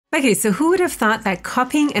Okay, so who would have thought that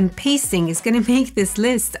copying and pasting is going to make this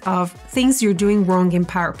list of things you're doing wrong in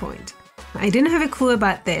PowerPoint? I didn't have a clue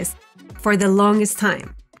about this for the longest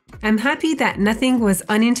time. I'm happy that nothing was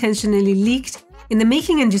unintentionally leaked in the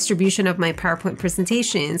making and distribution of my PowerPoint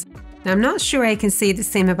presentations. Now, I'm not sure I can say the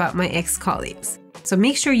same about my ex-colleagues, so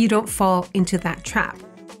make sure you don't fall into that trap.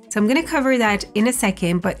 So I'm going to cover that in a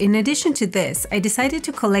second, but in addition to this, I decided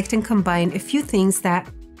to collect and combine a few things that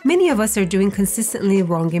many of us are doing consistently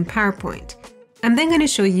wrong in PowerPoint. I'm then going to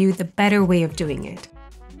show you the better way of doing it.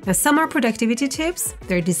 Now, some are productivity tips,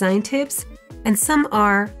 they're design tips, and some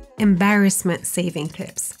are embarrassment saving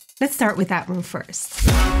tips. Let's start with that one first.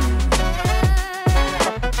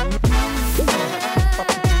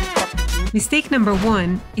 Mistake number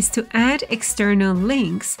one is to add external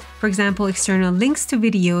links, for example, external links to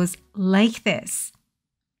videos like this.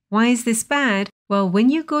 Why is this bad? Well, when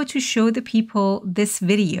you go to show the people this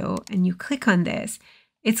video and you click on this,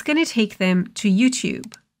 it's going to take them to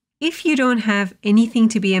YouTube. If you don't have anything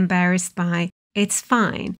to be embarrassed by, it's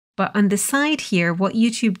fine. But on the side here, what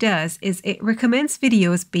YouTube does is it recommends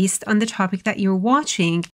videos based on the topic that you're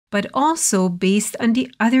watching, but also based on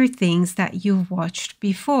the other things that you've watched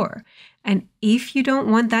before. And if you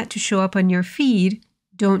don't want that to show up on your feed,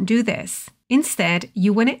 don't do this. Instead,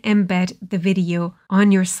 you want to embed the video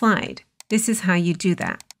on your slide. This is how you do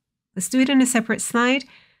that. Let's do it on a separate slide.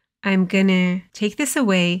 I'm going to take this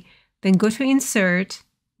away, then go to Insert,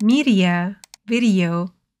 Media,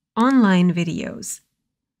 Video, Online Videos.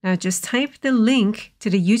 Now just type the link to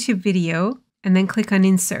the YouTube video and then click on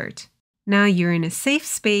Insert. Now you're in a safe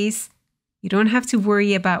space. You don't have to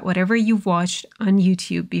worry about whatever you've watched on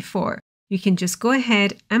YouTube before. You can just go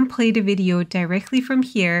ahead and play the video directly from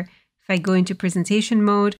here. If I go into presentation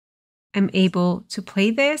mode, I'm able to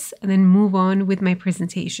play this and then move on with my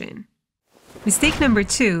presentation. Mistake number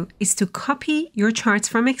two is to copy your charts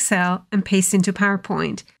from Excel and paste into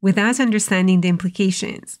PowerPoint without understanding the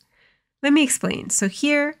implications. Let me explain. So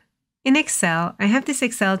here in Excel, I have this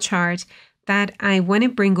Excel chart that I want to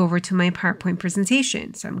bring over to my PowerPoint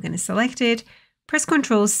presentation. So I'm going to select it, press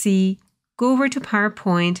Ctrl+C, go over to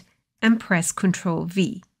PowerPoint, and press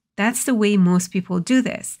Ctrl+V. That's the way most people do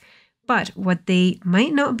this. But what they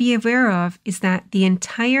might not be aware of is that the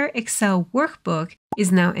entire Excel workbook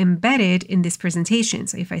is now embedded in this presentation.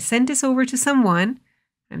 So if I send this over to someone,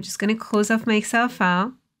 I'm just going to close off my Excel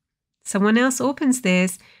file. Someone else opens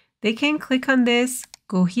this, they can click on this,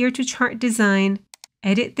 go here to Chart Design,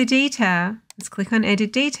 edit the data. Let's click on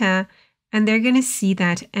Edit Data, and they're going to see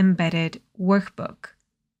that embedded workbook.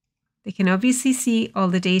 They can obviously see all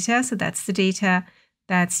the data, so that's the data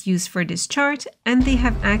that's used for this chart, and they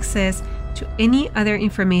have access to any other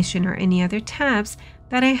information or any other tabs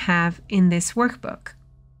that I have in this workbook.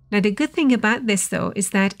 Now, the good thing about this, though, is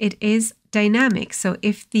that it is dynamic. So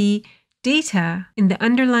if the data in the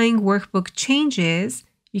underlying workbook changes,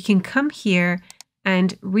 you can come here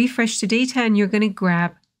and refresh the data and you're going to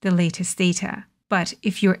grab the latest data. But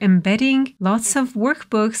if you're embedding lots of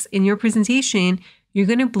workbooks in your presentation, you're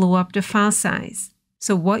going to blow up the file size.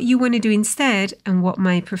 So what you want to do instead, and what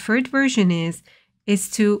my preferred version is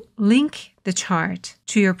to link the chart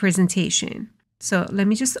to your presentation. So let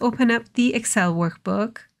me just open up the Excel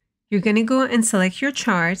workbook. You're going to go and select your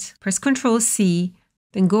chart, press Ctrl+C,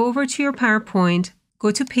 then go over to your PowerPoint, go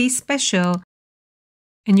to Paste Special,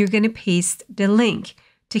 and you're going to paste the link.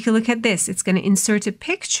 Take a look at this. It's going to insert a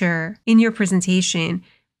picture in your presentation,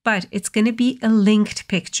 but it's going to be a linked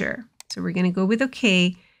picture. So we're going to go with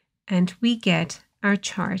OK, and we get our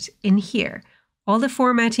chart in here. All the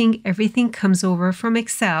formatting, everything comes over from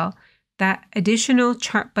Excel. That additional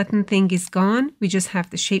chart button thing is gone. We just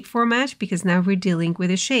have the shape format because now we're dealing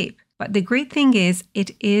with a shape. But the great thing is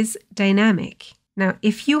it is dynamic. Now,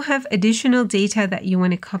 if you have additional data that you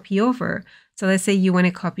want to copy over, so let's say you want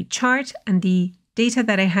to copy chart and the data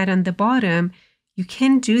that I had on the bottom, you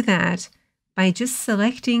can do that by just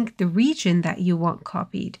selecting the region that you want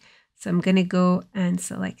copied. So I'm going to go and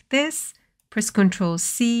select this, press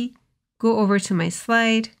Ctrl+C, go over to my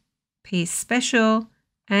slide, paste special,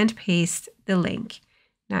 and paste the link.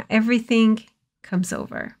 Now everything comes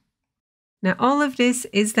over. Now all of this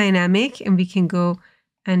is dynamic and we can go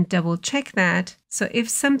and double check that. So if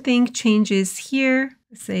something changes here,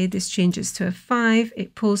 say this changes to a 5,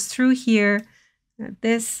 it pulls through here. Now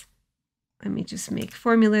this, let me just make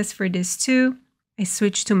formulas for this too. I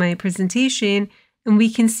switch to my presentation and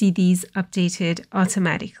we can see these updated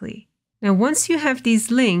automatically. Now once you have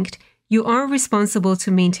these linked, you are responsible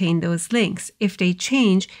to maintain those links. If they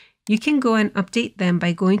change, you can go and update them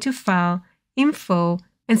by going to File, Info,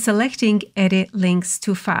 and selecting Edit Links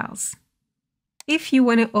to Files. If you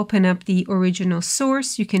want to open up the original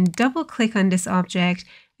source, you can double click on this object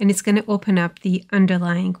and it's going to open up the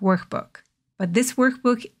underlying workbook. But this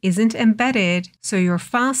workbook isn't embedded, so your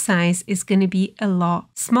file size is going to be a lot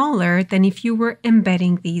smaller than if you were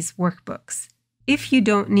embedding these workbooks. If you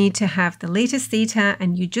don't need to have the latest data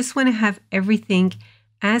and you just want to have everything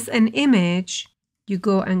as an image, you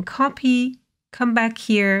go and copy, come back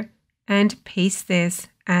here, and paste this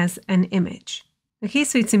as an image. Okay,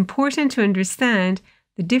 so it's important to understand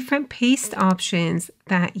the different paste options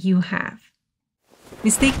that you have.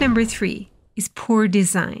 Mistake number 3 is poor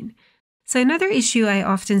design. So another issue I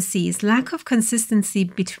often see is lack of consistency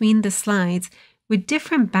between the slides with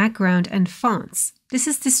different background and fonts. This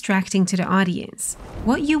is distracting to the audience.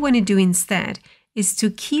 What you want to do instead is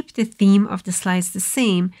to keep the theme of the slides the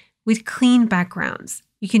same with clean backgrounds.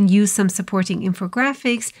 You can use some supporting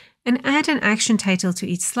infographics and add an action title to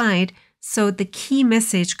each slide so the key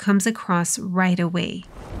message comes across right away.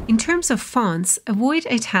 In terms of fonts, avoid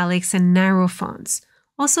italics and narrow fonts.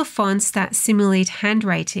 Also fonts that simulate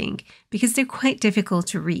handwriting because they're quite difficult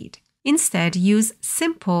to read. Instead, use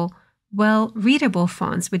simple, well-readable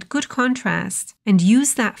fonts with good contrast and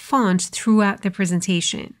use that font throughout the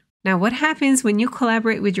presentation. Now, what happens when you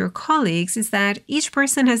collaborate with your colleagues is that each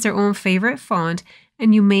person has their own favorite font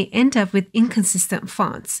and you may end up with inconsistent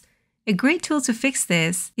fonts. A great tool to fix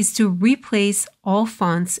this is to replace all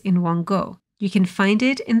fonts in one go. You can find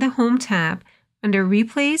it in the Home tab. Under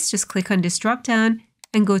Replace, just click on this drop-down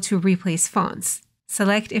and go to Replace Fonts.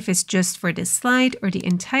 Select if it's just for this slide or the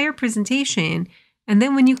entire presentation, and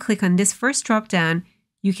then when you click on this first drop-down,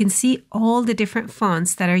 you can see all the different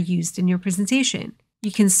fonts that are used in your presentation.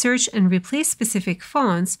 You can search and replace specific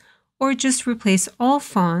fonts, or just replace all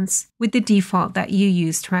fonts with the default that you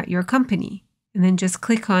use throughout your company, and then just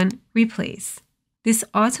click on Replace. This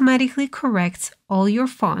automatically corrects all your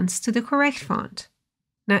fonts to the correct font.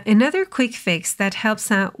 Now, another quick fix that helps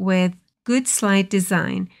out with good slide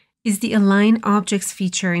design is the Align Objects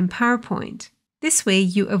feature in PowerPoint. This way,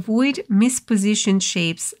 you avoid mispositioned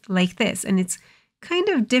shapes like this, and it's kind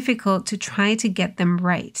of difficult to try to get them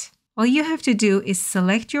right. All you have to do is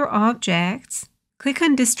select your objects, click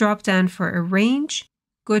on this drop-down for Arrange,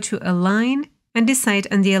 go to Align, and decide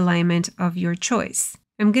on the alignment of your choice.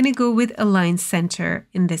 I'm going to go with Align Center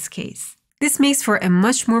in this case. This makes for a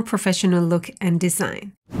much more professional look and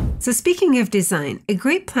design. So speaking of design, a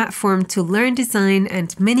great platform to learn design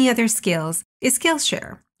and many other skills is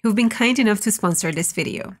Skillshare, who've been kind enough to sponsor this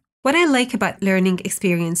video. What I like about learning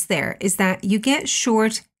experience there is that you get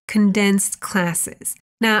short, condensed classes.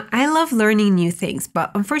 Now, I love learning new things,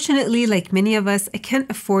 but unfortunately, like many of us, I can't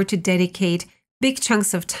afford to dedicate big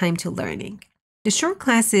chunks of time to learning. The short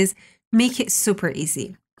classes make it super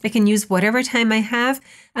easy. I can use whatever time I have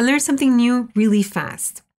and learn something new really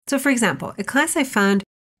fast. So for example, a class I found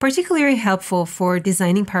particularly helpful for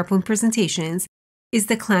designing PowerPoint presentations is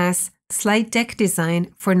the class Slide Deck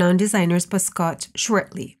Design for Non-Designers by Scott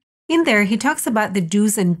Schwertley. In there, he talks about the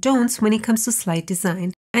do's and don'ts when it comes to slide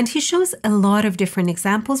design, and he shows a lot of different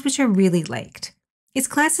examples which I really liked. It's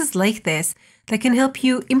classes like this that can help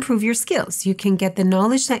you improve your skills. You can get the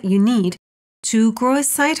knowledge that you need to grow a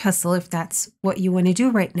side hustle if that's what you want to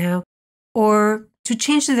do right now, or to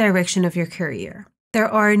change the direction of your career. There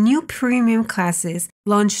are new premium classes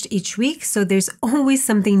launched each week, so there's always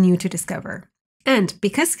something new to discover. And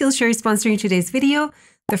because Skillshare is sponsoring today's video,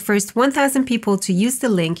 the first 1,000 people to use the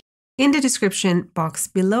link in the description box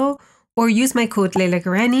below or use my code Leila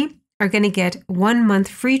Gharani are going to get 1 month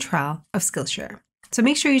free trial of Skillshare. So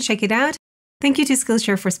make sure you check it out. Thank you to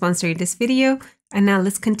Skillshare for sponsoring this video. And now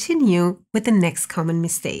let's continue with the next common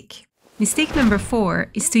mistake. Mistake number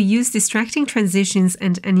 4 is to use distracting transitions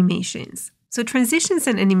and animations. So transitions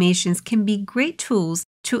and animations can be great tools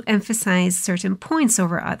to emphasize certain points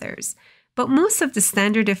over others. But most of the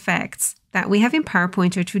standard effects that we have in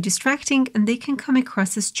PowerPoint are too distracting and they can come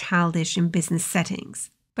across as childish in business settings.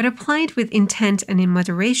 But applied with intent and in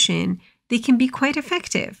moderation, they can be quite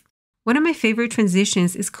effective. One of my favorite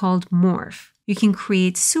transitions is called Morph. You can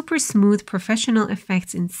create super smooth professional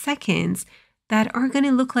effects in seconds that are going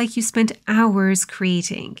to look like you spent hours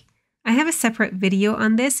creating. I have a separate video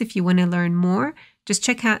on this if you want to learn more. Just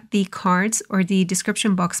check out the cards or the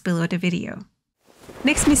description box below the video.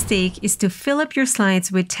 Next mistake is to fill up your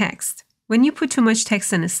slides with text. When you put too much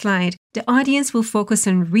text on a slide, the audience will focus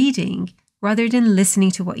on reading rather than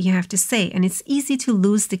listening to what you have to say, and it's easy to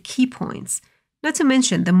lose the key points. Not to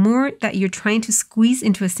mention, the more that you're trying to squeeze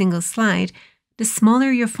into a single slide, the smaller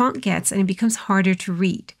your font gets and it becomes harder to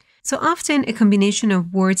read. So often a combination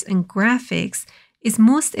of words and graphics is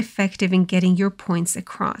most effective in getting your points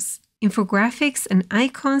across. infographics and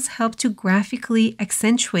icons help to graphically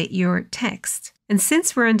accentuate your text. And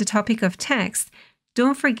since we're on the topic of text,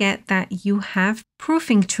 don't forget that you have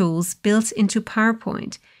proofing tools built into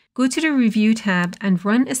PowerPoint. Go to the Review tab and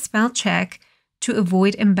run a spell check to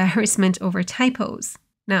avoid embarrassment over typos.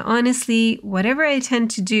 Now, honestly, whatever I tend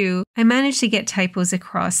to do, I manage to get typos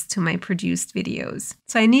across to my produced videos.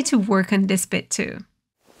 So I need to work on this bit too.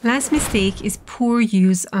 Last mistake is poor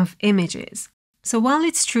use of images. So while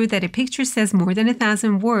it's true that a picture says more than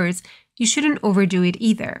 1,000 words, you shouldn't overdo it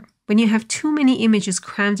either. When you have too many images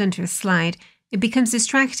crammed onto a slide, it becomes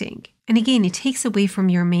distracting. And again, it takes away from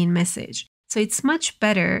your main message. So it's much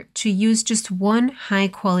better to use just one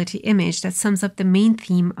high-quality image that sums up the main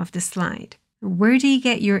theme of the slide. Where do you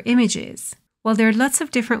get your images? Well, there are lots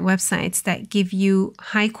of different websites that give you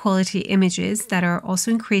high-quality images that are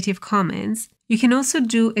also in Creative Commons. You can also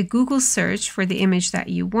do a Google search for the image that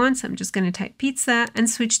you want. So I'm just going to type pizza and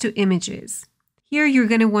switch to images. Here, you're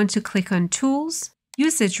going to want to click on Tools,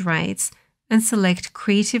 Usage Rights, and select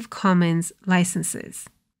Creative Commons licenses.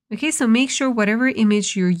 Okay, so make sure whatever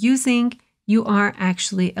image you're using, you are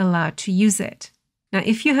actually allowed to use it. Now,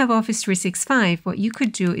 if you have Office 365, what you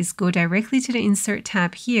could do is go directly to the Insert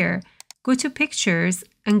tab here, go to Pictures,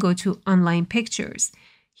 and go to Online Pictures.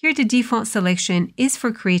 Here, the default selection is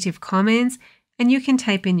for Creative Commons, and you can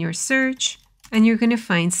type in your search, and you're going to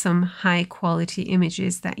find some high-quality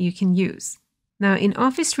images that you can use. Now, in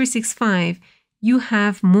Office 365, you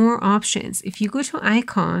have more options. If you go to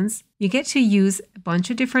Icons, you get to use a bunch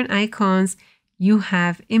of different icons. You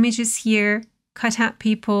have images here, cutout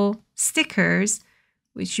people, stickers,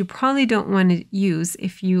 which you probably don't want to use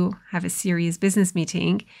if you have a serious business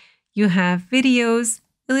meeting. You have videos,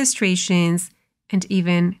 illustrations, and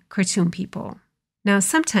even cartoon people. Now,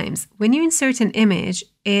 sometimes when you insert an image,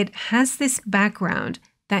 it has this background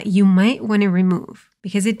that you might want to remove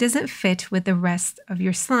because it doesn't fit with the rest of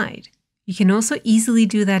your slide. You can also easily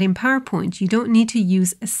do that in PowerPoint. You don't need to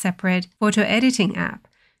use a separate photo editing app.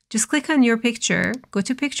 Just click on your picture, go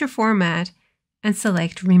to Picture Format, and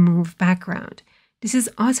select Remove Background. This is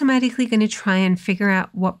automatically going to try and figure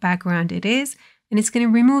out what background it is, and it's going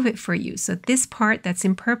to remove it for you. So this part that's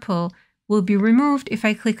in purple will be removed if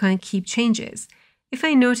I click on Keep Changes. If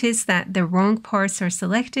I notice that the wrong parts are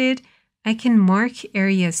selected, I can mark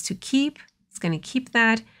areas to keep. It's going to keep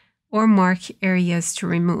that, or mark areas to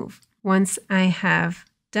remove. Once I have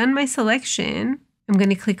done my selection, I'm going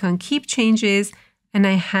to click on Keep Changes, and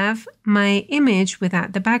I have my image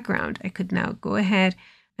without the background. I could now go ahead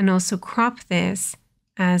and also crop this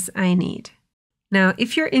as I need. Now,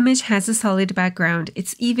 if your image has a solid background,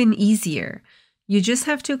 it's even easier. You just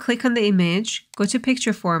have to click on the image, go to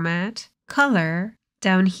Picture Format, Color,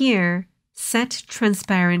 down here, Set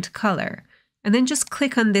Transparent Color, and then just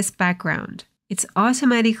click on this background. It's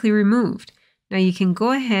automatically removed. Now you can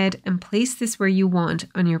go ahead and place this where you want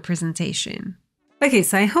on your presentation. Okay,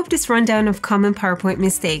 so I hope this rundown of common PowerPoint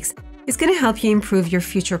mistakes is going to help you improve your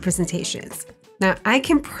future presentations. Now, I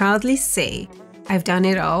can proudly say I've done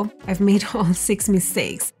it all. I've made all 6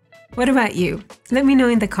 mistakes. What about you? Let me know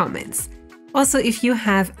in the comments. Also, if you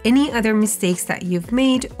have any other mistakes that you've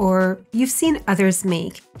made or you've seen others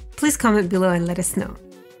make, please comment below and let us know.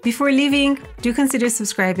 Before leaving, do consider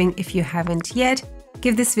subscribing if you haven't yet.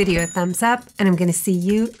 Give this video a thumbs up, and I'm going to see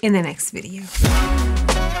you in the next video.